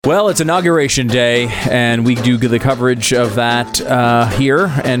Well, it's Inauguration Day, and we do the coverage of that here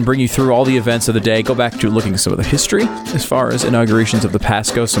and bring you through all the events of the day. Go back to looking at some of the history as far as inaugurations of the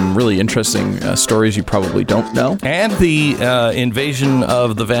past go. Some really interesting stories you probably don't know. And the invasion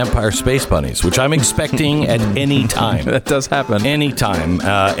of the vampire space bunnies, which I'm expecting at any time. That does happen. Anytime.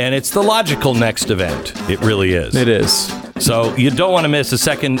 And it's the logical next event. It really is. It is. So you don't want to miss a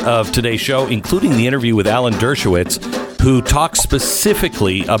second of today's show, including the interview with Alan Dershowitz, who talks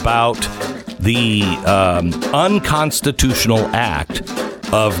specifically about the unconstitutional act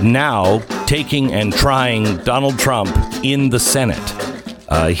of now taking and trying Donald Trump in the Senate.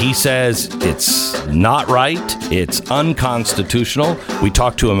 He says it's not right. It's unconstitutional. We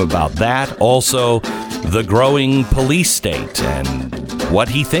talked to him about that. Also, the growing police state and what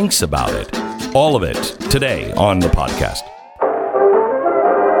he thinks about it. All of it today on the podcast.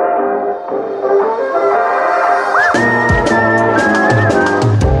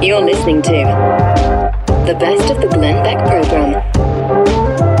 You're listening to the best of the Glenn Beck program.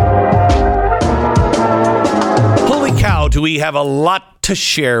 Holy cow, do we have a lot to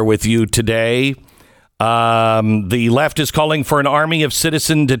share with you today. The left is calling for an army of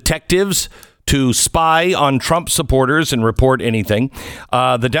citizen detectives to spy on Trump supporters and report anything.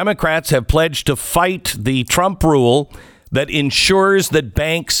 The Democrats have pledged to fight the Trump rule that ensures that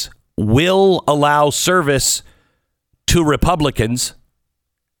banks will allow service to Republicans.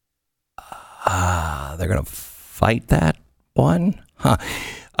 They're going to fight that one? Huh.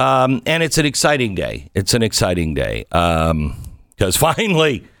 And it's an exciting day. It's an exciting day. Because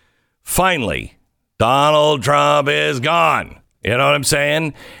finally, Donald Trump is gone. You know what I'm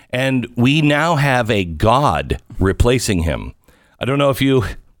saying? And we now have a god replacing him. I don't know if you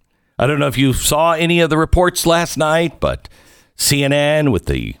saw any of the reports last night, but CNN with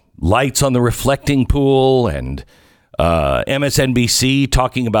the lights on the reflecting pool and MSNBC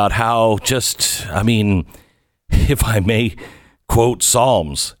talking about how if I may quote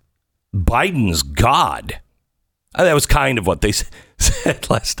Psalms, Biden's God. That was kind of what they said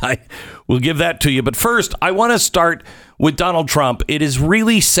last night. We'll give that to you. But first, I want to start with Donald Trump. It is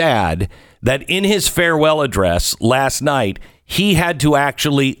really sad that in his farewell address last night, he had to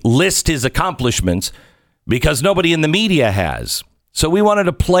actually list his accomplishments because nobody in the media has. So we wanted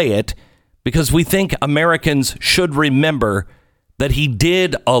to play it because we think Americans should remember that he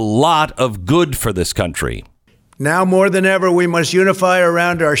did a lot of good for this country. Now more than ever, we must unify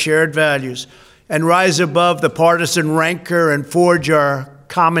around our shared values and rise above the partisan rancor and forge our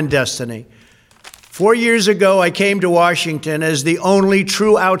common destiny. 4 years ago, I came to Washington as the only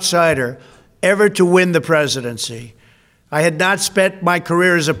true outsider ever to win the presidency. I had not spent my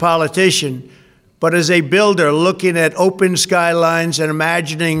career as a politician, but as a builder looking at open skylines and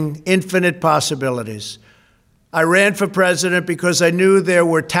imagining infinite possibilities. I ran for president because I knew there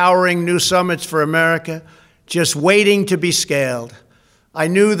were towering new summits for America, just waiting to be scaled. I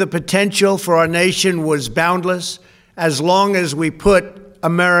knew the potential for our nation was boundless as long as we put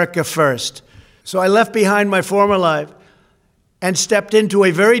America first. So I left behind my former life and stepped into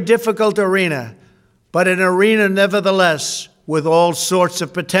a very difficult arena, but an arena nevertheless with all sorts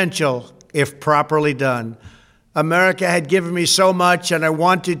of potential if properly done. America had given me so much, and I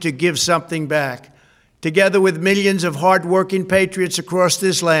wanted to give something back. Together with millions of hardworking patriots across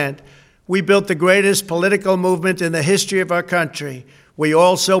this land, we built the greatest political movement in the history of our country. We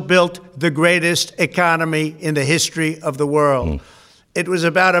also built the greatest economy in the history of the world. It was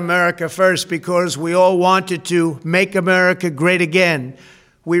about America first because we all wanted to make America great again.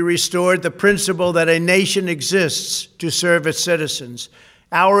 We restored the principle that a nation exists to serve its citizens.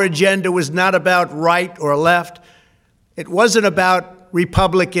 Our agenda was not about right or left. It wasn't about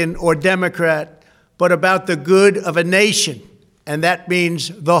Republican or Democrat, but about the good of a nation, and that means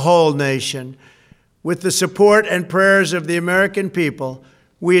the whole nation. With the support and prayers of the American people,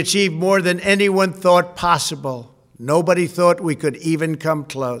 we achieved more than anyone thought possible. Nobody thought we could even come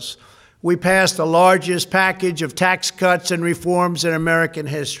close. We passed the largest package of tax cuts and reforms in American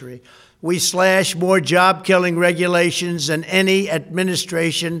history. We slashed more job-killing regulations than any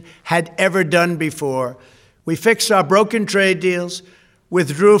administration had ever done before. We fixed our broken trade deals,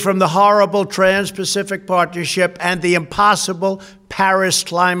 withdrew from the horrible Trans-Pacific Partnership and the impossible Paris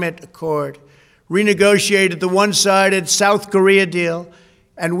Climate Accord, renegotiated the one-sided South Korea deal,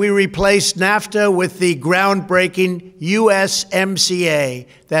 and we replaced NAFTA with the groundbreaking USMCA.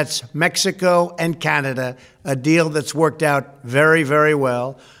 That's Mexico and Canada, a deal that's worked out very, very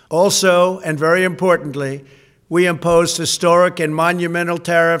well. Also, and very importantly, we imposed historic and monumental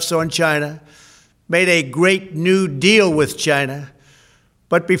tariffs on China, made a great new deal with China.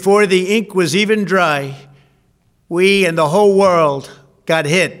 But before the ink was even dry, we and the whole world got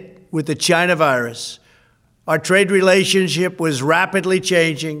hit with the China virus. Our trade relationship was rapidly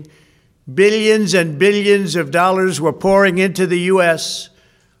changing. Billions and billions of dollars were pouring into the U.S.,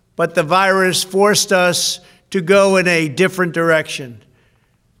 but the virus forced us to go in a different direction.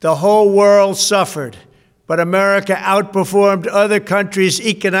 The whole world suffered, but America outperformed other countries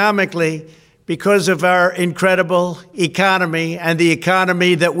economically because of our incredible economy and the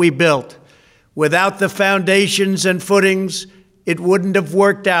economy that we built. Without the foundations and footings, it wouldn't have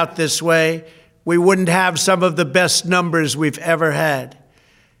worked out this way. We wouldn't have some of the best numbers we've ever had.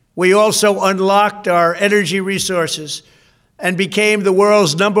 We also unlocked our energy resources and became the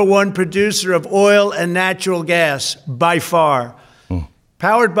world's #1 producer of oil and natural gas by far.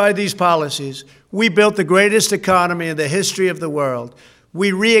 Powered by these policies, we built the greatest economy in the history of the world.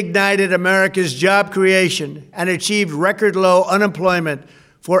 We reignited America's job creation and achieved record low unemployment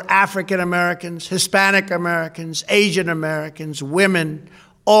for African Americans, Hispanic Americans, Asian Americans, women,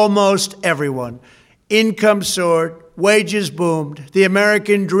 almost everyone. Income soared, wages boomed, the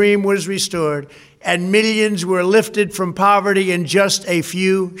American dream was restored, and millions were lifted from poverty in just a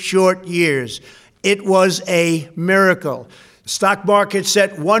few short years. It was a miracle. Stock market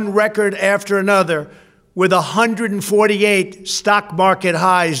set one record after another with 148 stock market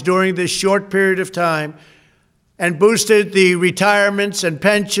highs during this short period of time, and boosted the retirements and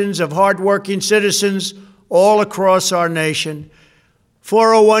pensions of hardworking citizens all across our nation.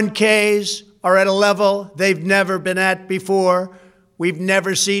 401ks are at a level they've never been at before. We've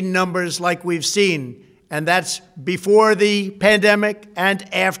never seen numbers like we've seen, and that's before the pandemic and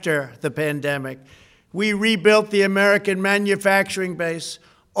after the pandemic. We rebuilt the American manufacturing base,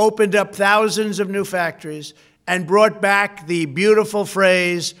 opened up thousands of new factories, and brought back the beautiful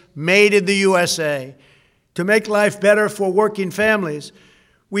phrase, made in the USA. To make life better for working families,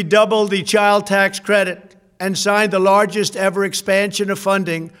 we doubled the child tax credit and signed the largest ever expansion of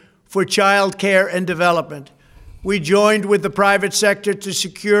funding for child care and development. We joined with the private sector to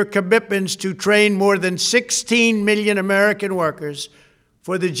secure commitments to train more than 16 million American workers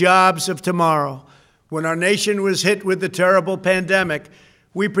for the jobs of tomorrow. When our nation was hit with the terrible pandemic,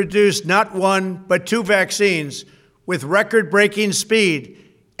 we produced not one, but 2 vaccines with record-breaking speed,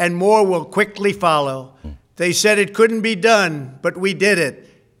 and more will quickly follow. They said it couldn't be done, but we did it.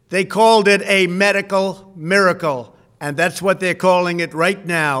 They called it a medical miracle, and that's what they're calling it right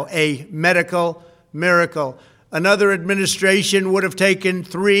now, a medical miracle. Another administration would have taken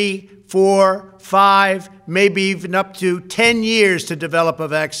 3, 4, 5, maybe even up to 10 years to develop a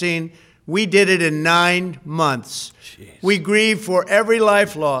vaccine. We did it in 9 months. Jeez. We grieve for every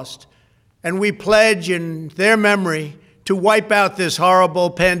life lost, and we pledge in their memory to wipe out this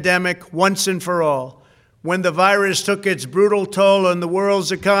horrible pandemic once and for all. When the virus took its brutal toll on the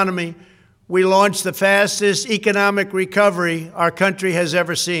world's economy, we launched the fastest economic recovery our country has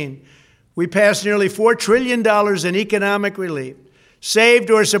ever seen. We passed nearly $4 trillion in economic relief,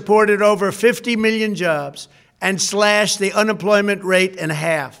 saved or supported over 50 million jobs, and slashed the unemployment rate in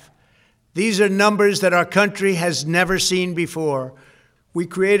half. These are numbers that our country has never seen before. We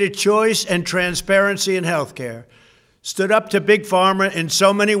created choice and transparency in healthcare, stood up to Big Pharma in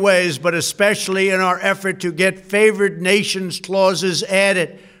so many ways, but especially in our effort to get favored nations clauses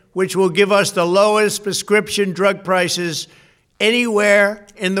added, which will give us the lowest prescription drug prices anywhere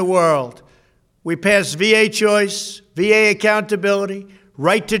in the world. We passed VA choice, VA accountability,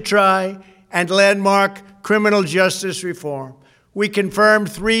 right to try, and landmark criminal justice reform. We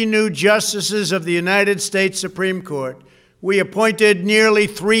confirmed 3 new justices of the United States Supreme Court. We appointed nearly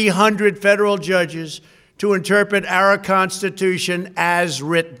 300 federal judges to interpret our Constitution as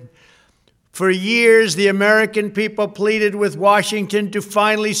written. For years, the American people pleaded with Washington to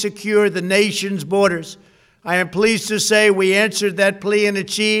finally secure the nation's borders. I am pleased to say we answered that plea and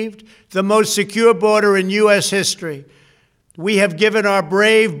achieved the most secure border in U.S. history. We have given our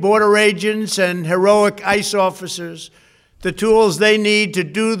brave border agents and heroic ICE officers the tools they need to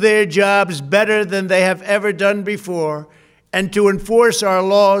do their jobs better than they have ever done before, and to enforce our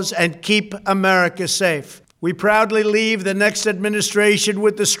laws and keep America safe. We proudly leave the next administration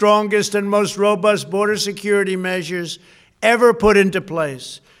with the strongest and most robust border security measures ever put into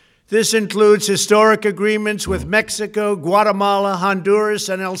place. This includes historic agreements with Mexico, Guatemala, Honduras,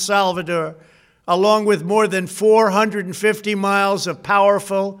 and El Salvador, along with more than 450 miles of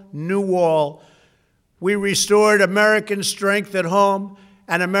powerful new wall. We restored American strength at home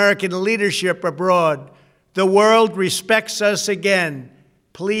and American leadership abroad. The world respects us again.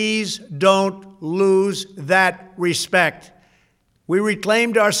 Please don't lose that respect. We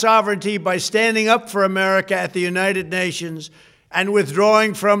reclaimed our sovereignty by standing up for America at the United Nations and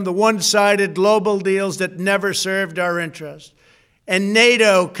withdrawing from the one-sided global deals that never served our interest. And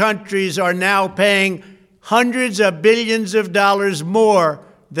NATO countries are now paying hundreds of billions of dollars more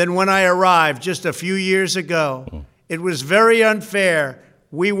than when I arrived just a few years ago. It was very unfair.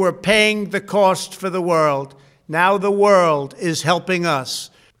 We were paying the cost for the world. Now the world is helping us.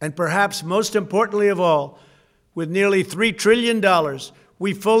 And perhaps most importantly of all, with nearly $3 trillion,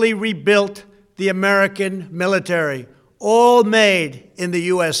 we fully rebuilt the American military, all made in the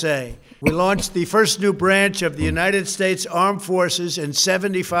USA. We launched the first new branch of the United States Armed Forces in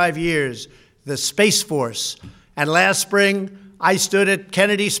 75 years, the Space Force. And last spring, I stood at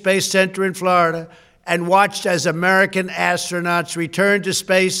Kennedy Space Center in Florida and watched as American astronauts returned to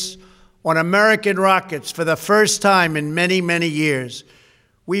space on American rockets for the first time in many, many years.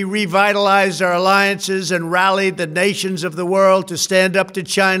 We revitalized our alliances and rallied the nations of the world to stand up to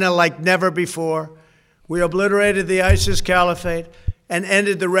China like never before. We obliterated the ISIS caliphate and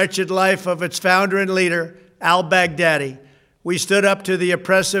ended the wretched life of its founder and leader, al-Baghdadi. We stood up to the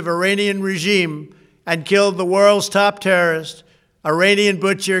oppressive Iranian regime and killed the world's top terrorist, Iranian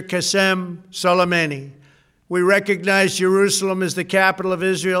butcher Qasem Soleimani. We recognized Jerusalem as the capital of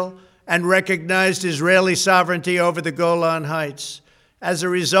Israel and recognized Israeli sovereignty over the Golan Heights. As a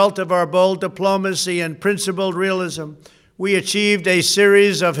result of our bold diplomacy and principled realism, we achieved a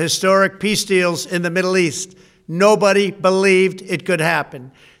series of historic peace deals in the Middle East. Nobody believed it could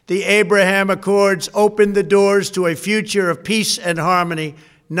happen. The Abraham Accords opened the doors to a future of peace and harmony,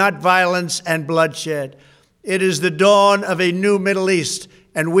 not violence and bloodshed. It is the dawn of a new Middle East,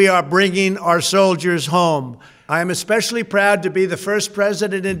 and we are bringing our soldiers home. I am especially proud to be the first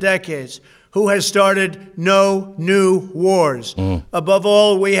president in decades who has started no new wars. Above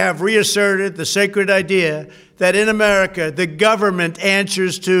all, we have reasserted the sacred idea that in America, the government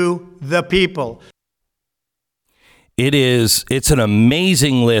answers to the people. It's an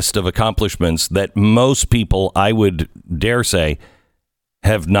amazing list of accomplishments that most people, I would dare say,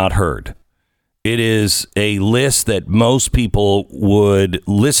 have not heard. It is a list that most people would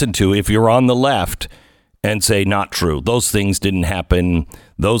listen to if you're on the left and say, not true. Those things didn't happen.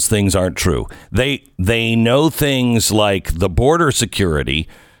 Those things aren't true. They know things like the border security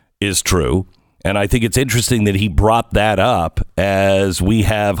is true. And I think it's interesting that he brought that up as we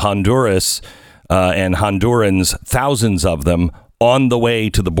have Honduras and Hondurans, thousands of them, on the way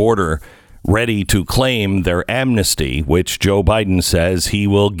to the border, ready to claim their amnesty, which Joe Biden says he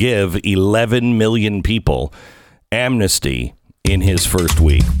will give 11 million people amnesty in his first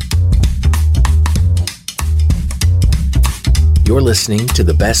week. You're listening to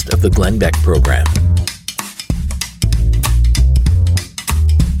the best of the Glenn Beck program.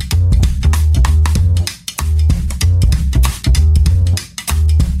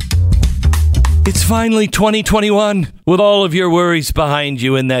 It's finally 2021 with all of your worries behind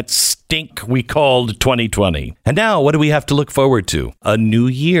you in that stink we called 2020. And now what do we have to look forward to? A new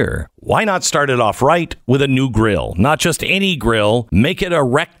year. Why not start it off right with a new grill? Not just any grill, make it a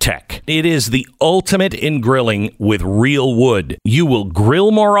Rectech. It is the ultimate in grilling with real wood. You will grill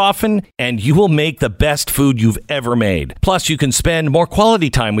more often and you will make the best food you've ever made. Plus, you can spend more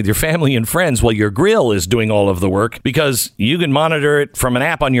quality time with your family and friends while your grill is doing all of the work because you can monitor it from an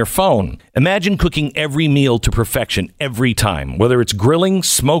app on your phone. Imagine cooking every meal to perfection every time, whether it's grilling,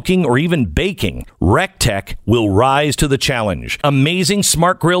 smoking, or even baking. Rectech will rise to the challenge. Amazing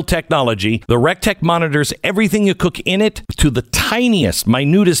smart grill technology. The Rectech monitors everything you cook in it to the tiniest,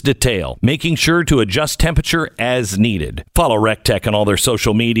 minutest detail, making sure to adjust temperature as needed. Follow Rectech on all their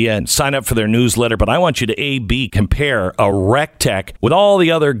social media and sign up for their newsletter, but I want you to A/B compare a Rectech with all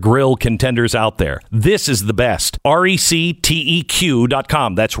the other grill contenders out there. This is the best.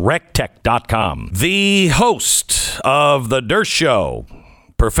 RECTEQ.com. That's Rectech.com. The host of The Dersh Show,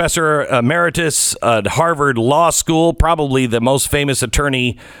 Professor Emeritus at Harvard Law School, probably the most famous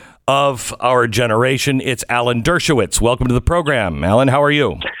attorney of our generation. It's Alan Dershowitz. Welcome to the program. Alan, how are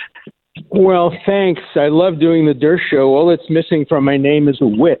you? Well, thanks. I love doing the Dersh Show. All that's missing from my name is the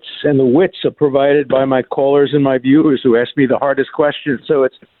wits, and the wits are provided by my callers and my viewers who ask me the hardest questions. So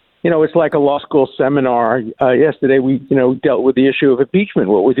it's like a law school seminar. Yesterday we, dealt with the issue of impeachment,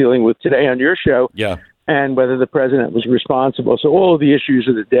 what we're dealing with today on your show. Yeah. And whether the president was responsible. So all of the issues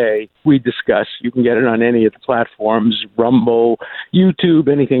of the day we discuss. You can get it on any of the platforms, Rumble, YouTube,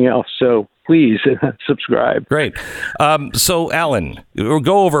 anything else. So please subscribe. Great. So, Alan, we'll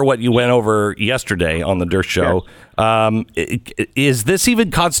go over what you went over yesterday on the Dersh Show. Yes. Is this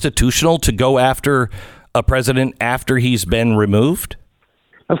even constitutional to go after a president after he's been removed?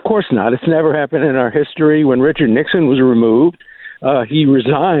 Of course not. It's never happened in our history. When Richard Nixon was removed, he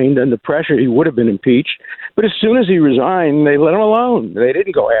resigned under pressure. He would have been impeached. But as soon as he resigned, they let him alone. They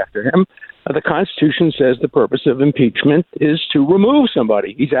didn't go after him. The Constitution says the purpose of impeachment is to remove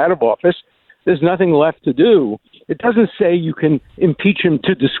somebody. He's out of office. There's nothing left to do. It doesn't say you can impeach him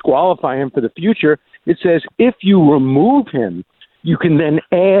to disqualify him for the future. It says if you remove him, you can then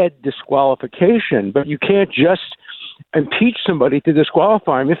add disqualification, but you can't just impeach somebody to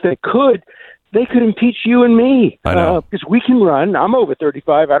disqualify him. If they could impeach you and me. I know. Because we can run. I'm over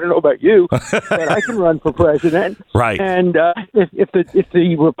 35. I don't know about you, but I can run for president. Right. And if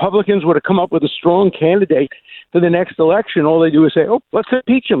the Republicans were to come up with a strong candidate for the next election, all they do is say, oh, let's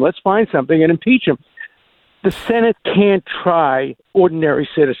impeach him. Let's find something and impeach him. The Senate can't try ordinary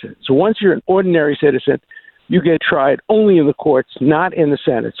citizens. So once you're an ordinary citizen, you get tried only in the courts, not in the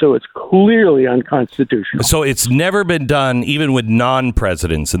Senate. So it's clearly unconstitutional. So it's never been done, even with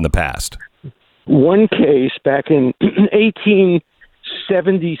non-presidents in the past. One case back in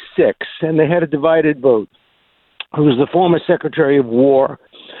 1876, and they had a divided vote. It was the former Secretary of War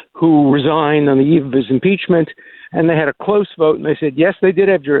who resigned on the eve of his impeachment, and they had a close vote, and they said, yes, they did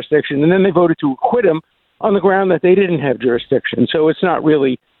have jurisdiction, and then they voted to acquit him on the ground that they didn't have jurisdiction. So it's not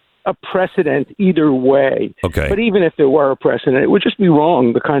really a precedent either way. Okay. But even if there were a precedent, it would just be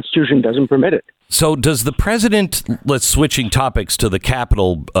wrong. The Constitution doesn't permit it. So does the president, let's switching topics to the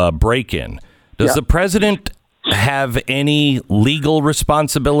Capitol break-in, does the president have any legal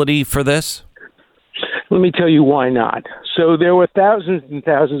responsibility for this? Let me tell you why not. So there were thousands and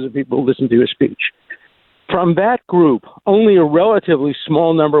thousands of people who listened to his speech. From that group, only a relatively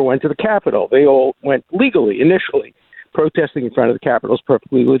small number went to the Capitol. They all went legally initially. Protesting in front of the Capitol is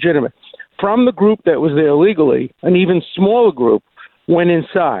perfectly legitimate. From the group that was there legally, an even smaller group went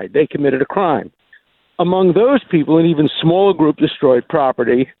inside. They committed a crime. Among those people, an even smaller group destroyed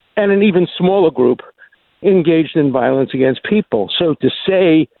property, and an even smaller group engaged in violence against people. So to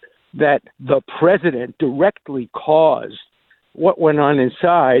say that the president directly caused what went on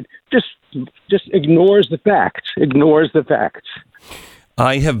inside just ignores the facts.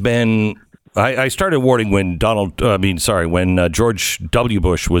 I started warning when George W.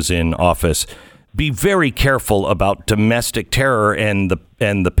 Bush was in office. Be very careful about domestic terror and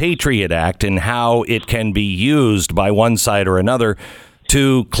the Patriot Act and how it can be used by one side or another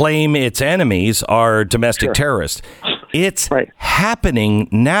to claim its enemies are domestic terrorists. It's happening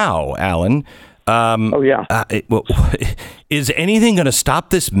now, Alan. Is anything going to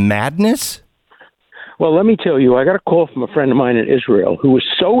stop this madness? Well, let me tell you, I got a call from a friend of mine in Israel who was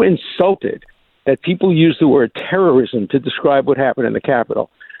so insulted that people use the word terrorism to describe what happened in the Capitol.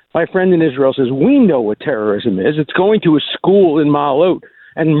 My friend in Israel says, we know what terrorism is. It's going to a school in Ma'alot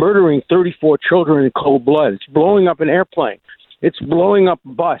and murdering 34 children in cold blood. It's blowing up an airplane. It's blowing up a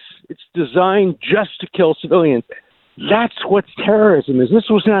bus. It's designed just to kill civilians. That's what terrorism is. This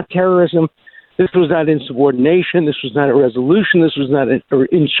was not terrorism. This was not insubordination. This was not a resolution. This was not an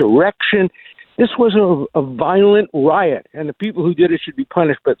insurrection. This was a violent riot, and the people who did it should be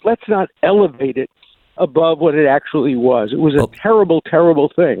punished. But let's not elevate it above what it actually was. It was a terrible,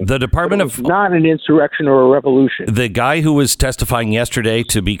 terrible thing. The Department of not an insurrection or a revolution. The guy who was testifying yesterday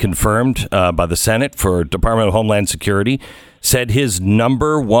to be confirmed by the Senate for Department of Homeland Security said his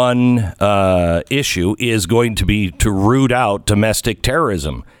number one issue is going to be to root out domestic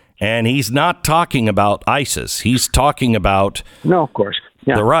terrorism. And he's not talking about ISIS. He's talking about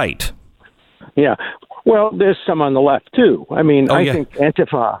the right. Yeah. Well, there's some on the left, too. I mean, I think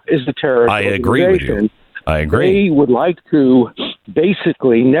Antifa is the terrorist organization. Agree with you. I agree. They would like to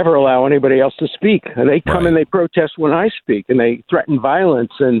basically never allow anybody else to speak. They come and they protest when I speak, and they threaten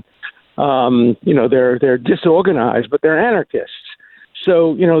violence, and, they're disorganized, but they're anarchists.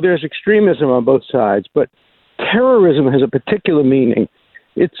 So, there's extremism on both sides, but terrorism has a particular meaning.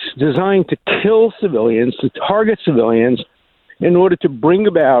 It's designed to kill civilians, to target civilians, in order to bring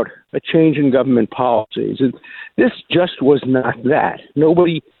about a change in government policies. And this just was not that.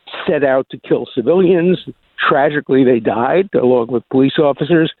 Nobody set out to kill civilians. Tragically, they died along with police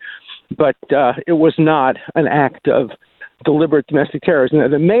officers, but it was not an act of deliberate domestic terrorism. Now,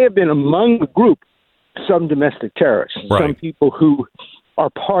 there may have been among the group some domestic terrorists, some people who are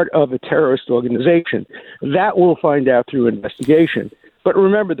part of a terrorist organization. That we'll find out through investigation. But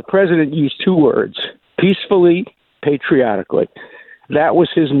remember, the president used two words, peacefully, patriotically. That was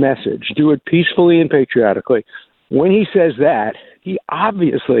his message. Do it peacefully and patriotically. When he says that, he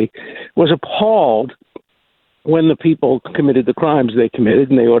obviously was appalled when the people committed the crimes they committed,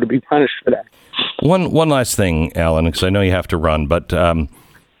 and they ought to be punished for that. One last thing, Alan, because I know you have to run, but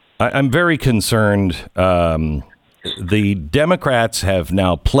I'm very concerned. The Democrats have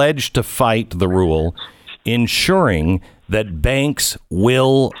now pledged to fight the rule, ensuring that banks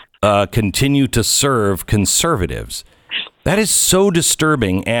will continue to serve conservatives. That is so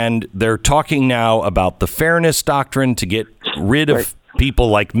disturbing. And they're talking now about the fairness doctrine to get rid of people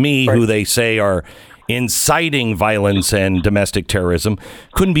like me who they say are inciting violence and domestic terrorism.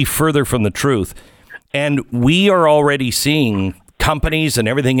 Couldn't be further from the truth. And we are already seeing companies and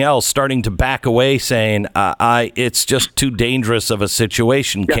everything else starting to back away, saying, it's just too dangerous of a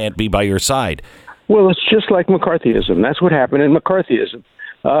situation. Can't be by your side. Well, it's just like McCarthyism. That's what happened in McCarthyism.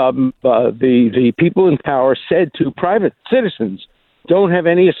 The people in power said to private citizens, don't have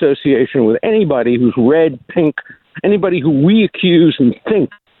any association with anybody who's red, pink, anybody who we accuse and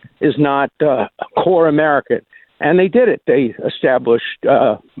think is not core American. And they did it. They established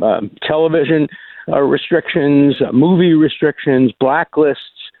television restrictions, movie restrictions, blacklists,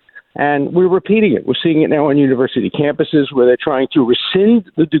 and we're repeating it. We're seeing it now on university campuses where they're trying to rescind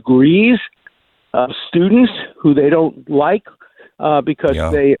the degrees of students who they don't like because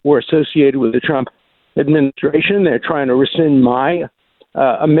they were associated with the Trump administration. They're trying to rescind my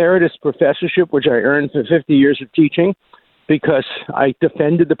emeritus professorship, which I earned for 50 years of teaching, because I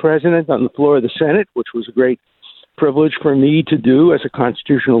defended the president on the floor of the Senate, which was a great privilege for me to do as a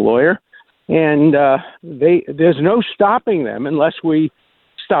constitutional lawyer. And there's no stopping them unless we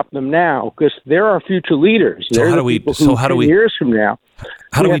stop them now, because they're our future leaders. So how do we? So how do we? Years from now,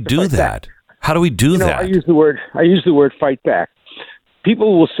 how do we do that? How do we do that? I use the word fight back.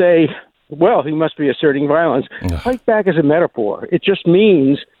 People will say, "Well, he must be asserting violence." Fight back is a metaphor. It just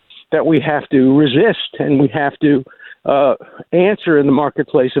means that we have to resist and we have to answer in the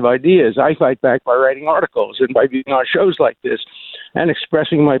marketplace of ideas. I fight back by writing articles and by being on shows like this and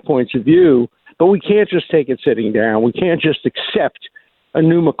expressing my points of view. But we can't just take it sitting down. We can't just accept a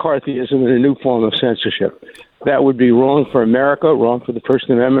new McCarthyism and a new form of censorship. That would be wrong for America, wrong for the First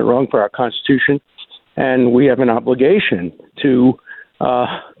Amendment, wrong for our Constitution. And we have an obligation to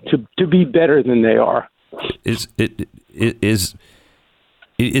be better than they are. Is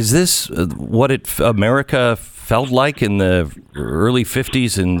this what America felt like in the early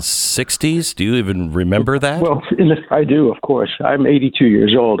 50s and 60s? Do you even remember that? Well, I do, of course. I'm 82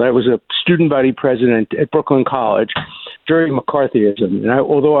 years old. I was a student body president at Brooklyn College during McCarthyism. And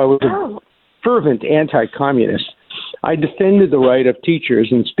although I was a fervent anti-communist, I defended the right of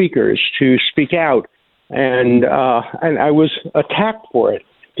teachers and speakers to speak out. And I was attacked for it.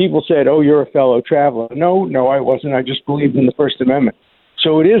 People said, "Oh, you're a fellow traveler." No, I wasn't. I just believed in the First Amendment.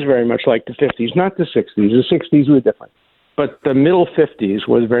 So it is very much like the 50s, not the 60s. The 60s were different. But the middle 50s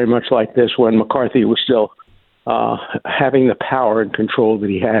was very much like this when McCarthy was still having the power and control that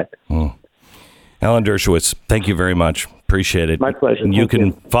he had. Alan Dershowitz, thank you very much. Appreciate it. My pleasure. You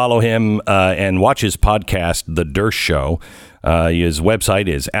can follow him and watch his podcast, The Dersh Show. His website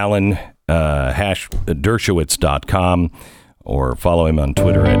is alan-dershowitz.com, or follow him on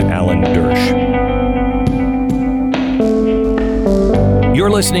Twitter at Alan Dersh. You're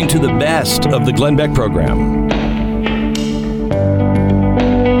listening to the best of the Glenn Beck program.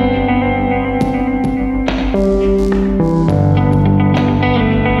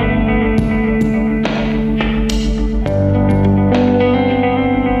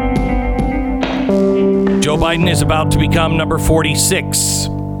 Joe Biden is about to become number 46.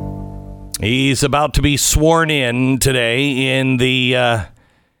 He's about to be sworn in today in the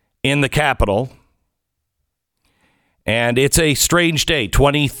Capitol. And it's a strange day.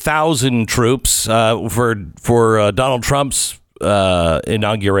 20,000 troops for Donald Trump's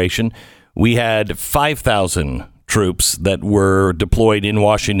inauguration. We had 5,000 troops that were deployed in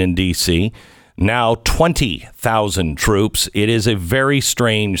Washington, D.C. Now 20,000 troops. It is a very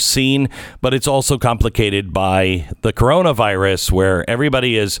strange scene, but it's also complicated by the coronavirus, where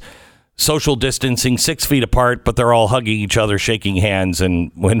everybody is social distancing 6 feet apart, but they're all hugging each other, shaking hands,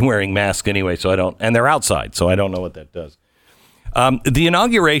 and when wearing masks anyway. And they're outside, so I don't know what that does. The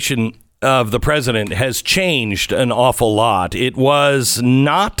inauguration of the president has changed an awful lot. It was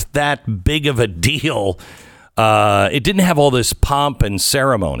not that big of a deal. It didn't have all this pomp and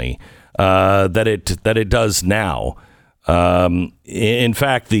ceremony that it does now. In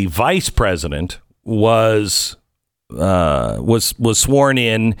fact, the vice president was sworn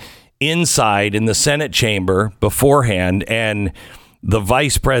in inside in the Senate chamber beforehand, and the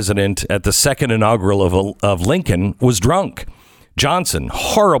vice president at the second inaugural of Lincoln was drunk. Johnson,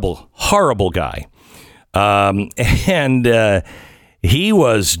 horrible guy. And he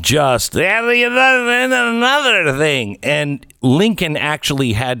was just another thing. And Lincoln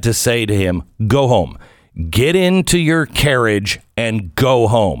actually had to say to him, "Go home, get into your carriage and go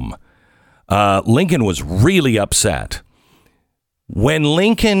home." Lincoln was really upset. When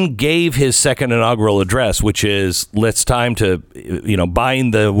Lincoln gave his second inaugural address, which is, let's time to,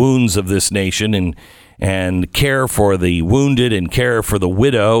 bind the wounds of this nation and care for the wounded and care for the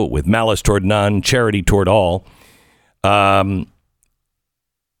widow with malice toward none, charity toward all. John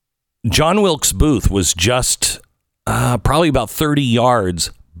Wilkes Booth was just probably about 30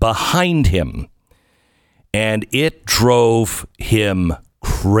 yards behind him. And it drove him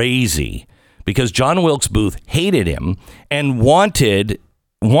crazy because John Wilkes Booth hated him and wanted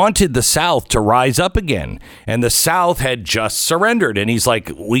the South to rise up again. And the South had just surrendered. And he's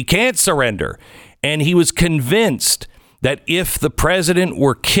like, we can't surrender. And he was convinced that if the president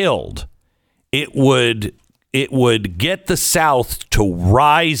were killed, it would get the South to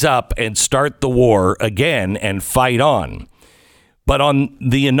rise up and start the war again and fight on. But on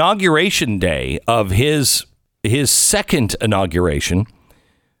the inauguration day of his second inauguration,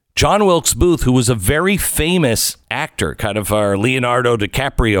 John Wilkes Booth, who was a very famous actor, kind of our Leonardo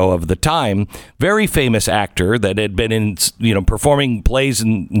DiCaprio of the time, very famous actor that had been in, performing plays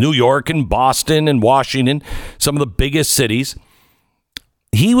in New York and Boston and Washington, some of the biggest cities.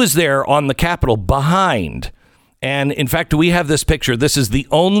 He was there on the Capitol behind. And in fact, we have this picture. This is the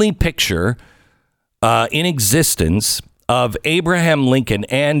only picture in existence of Abraham Lincoln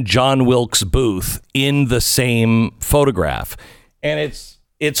and John Wilkes Booth in the same photograph. And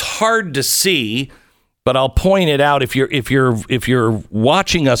it's hard to see, but I'll point it out if you're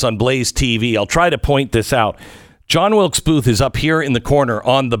watching us on Blaze TV. I'll try to point this out. John Wilkes Booth is up here in the corner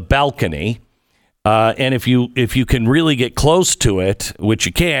on the balcony. And if you can really get close to it, which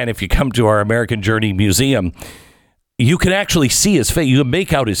you can if you come to our American Journey Museum, you can actually see his face. You can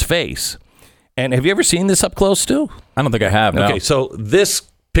make out his face. And have you ever seen this up close too? I don't think I have. No. Okay, so this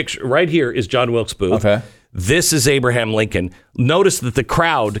picture right here is John Wilkes Booth. Okay. This is Abraham Lincoln. Notice that the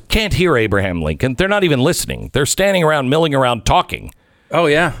crowd can't hear Abraham Lincoln. They're not even listening. They're standing around, milling around, talking. Oh,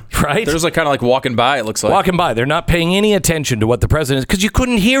 yeah. Right? There's kind of like walking by, it looks like. Walking by. They're not paying any attention to what the president is because you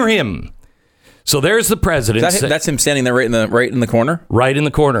couldn't hear him. So there's the president. That's him standing there right in the corner? Right in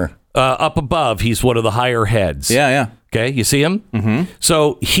the corner. Up above, he's one of the higher heads. Yeah. Okay, you see him? Mm-hmm.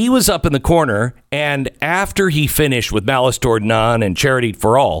 So he was up in the corner, and after he finished with malice toward none and charity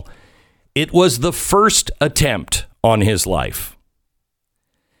for all, it was the first attempt on his life.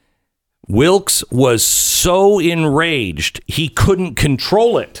 Wilkes was so enraged, he couldn't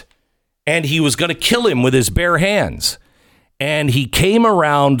control it, and he was going to kill him with his bare hands. And he came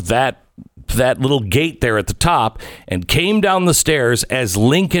around that little gate there at the top and came down the stairs as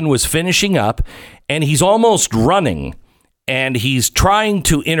Lincoln was finishing up, and he's almost running. And he's trying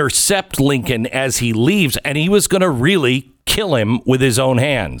to intercept Lincoln as he leaves, and he was going to really kill him with his own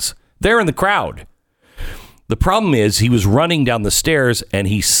hands. There in the crowd. The problem is he was running down the stairs, and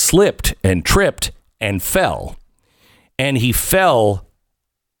he slipped and tripped and fell. And he fell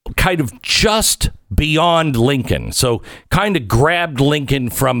kind of just beyond Lincoln. So kind of grabbed Lincoln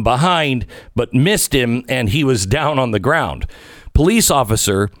from behind, but missed him, and he was down on the ground. Police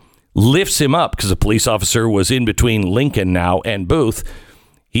officer lifts him up because the police officer was in between Lincoln now and Booth.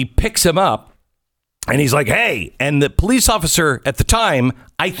 He picks him up and he's like, hey, and the police officer at the time,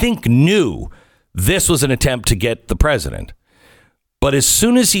 I think, knew this was an attempt to get the president. But as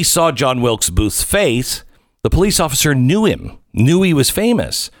soon as he saw John Wilkes Booth's face, the police officer knew him, knew he was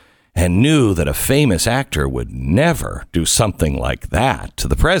famous, and knew that a famous actor would never do something like that to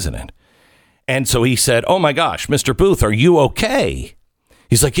the president. And so he said, oh my gosh, Mr. Booth, are you okay?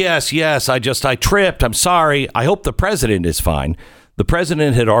 He's like, yes, I tripped. I'm sorry. I hope the president is fine. The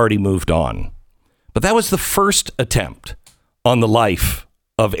president had already moved on. But that was the first attempt on the life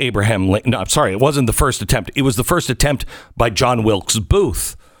of Abraham Lincoln. No, I'm sorry. It wasn't the first attempt. It was the first attempt by John Wilkes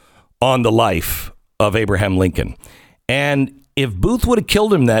Booth on the life of Abraham Lincoln. And if Booth would have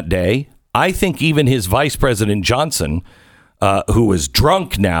killed him that day, I think even his vice president Johnson, who was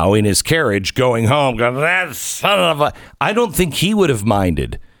drunk now in his carriage going home, going, that son of a... I don't think he would have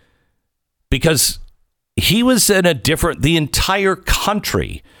minded because he was in a different... The entire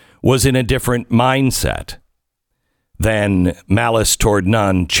country was in a different mindset than malice toward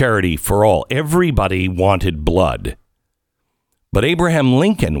none, charity for all. Everybody wanted blood. But Abraham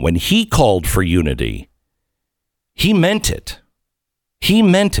Lincoln, when he called for unity, he meant it. He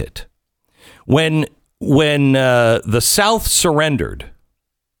meant it. When the South surrendered,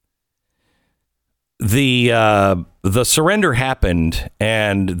 the surrender happened,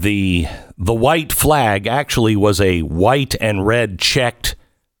 and the white flag actually was a white and red checked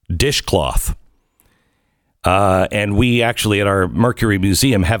dishcloth. And we actually at our Mercury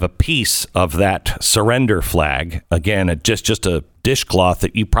Museum have a piece of that surrender flag. Again, just a dishcloth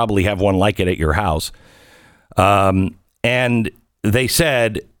that you probably have one like it at your house. And they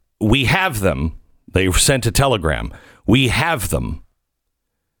said, we have them. They sent a telegram. We have them.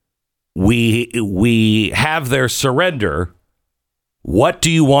 We have their surrender. What do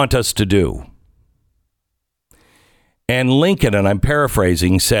you want us to do? And Lincoln, and I'm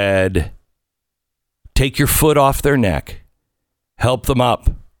paraphrasing, said, take your foot off their neck. Help them up.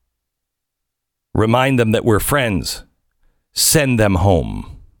 Remind them that we're friends. Send them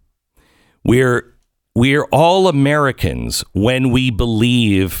home. We're all Americans when we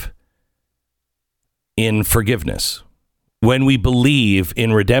believe in forgiveness, when we believe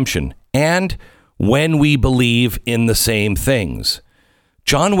in redemption, and when we believe in the same things.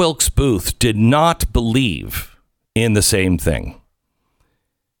 John Wilkes Booth did not believe in the same thing.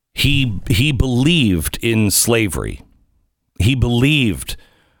 He believed in slavery. He believed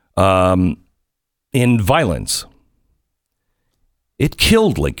in violence. It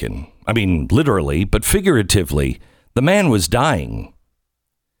killed Lincoln. I mean, literally, but figuratively, the man was dying.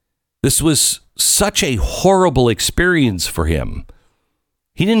 This was such a horrible experience for him.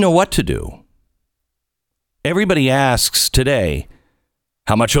 He didn't know what to do. Everybody asks today,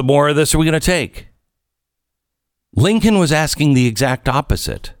 how much more of this are we going to take? Lincoln was asking the exact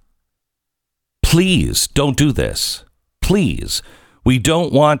opposite. Please don't do this. Please. We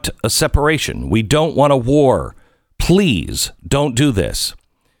don't want a separation. We don't want a war. Please don't do this.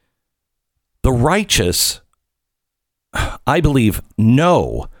 The righteous, I believe,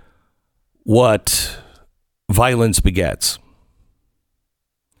 know what violence begets.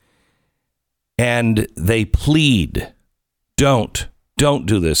 And they plead, don't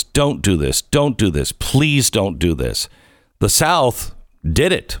do this, don't do this, don't do this, please don't do this. The South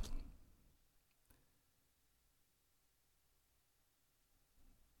did it.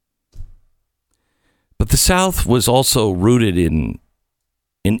 But the South was also rooted in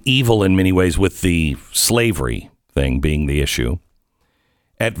evil in many ways, with the slavery thing being the issue.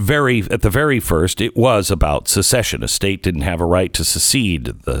 At the very first, it was about secession. A state didn't have a right to secede.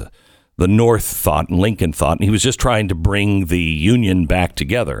 The North thought, and Lincoln thought, and he was just trying to bring the Union back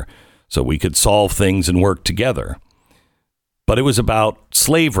together so we could solve things and work together. But it was about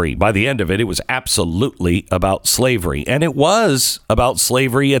slavery. By the end of it, it was absolutely about slavery. And it was about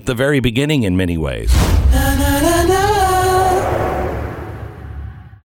slavery at the very beginning in many ways.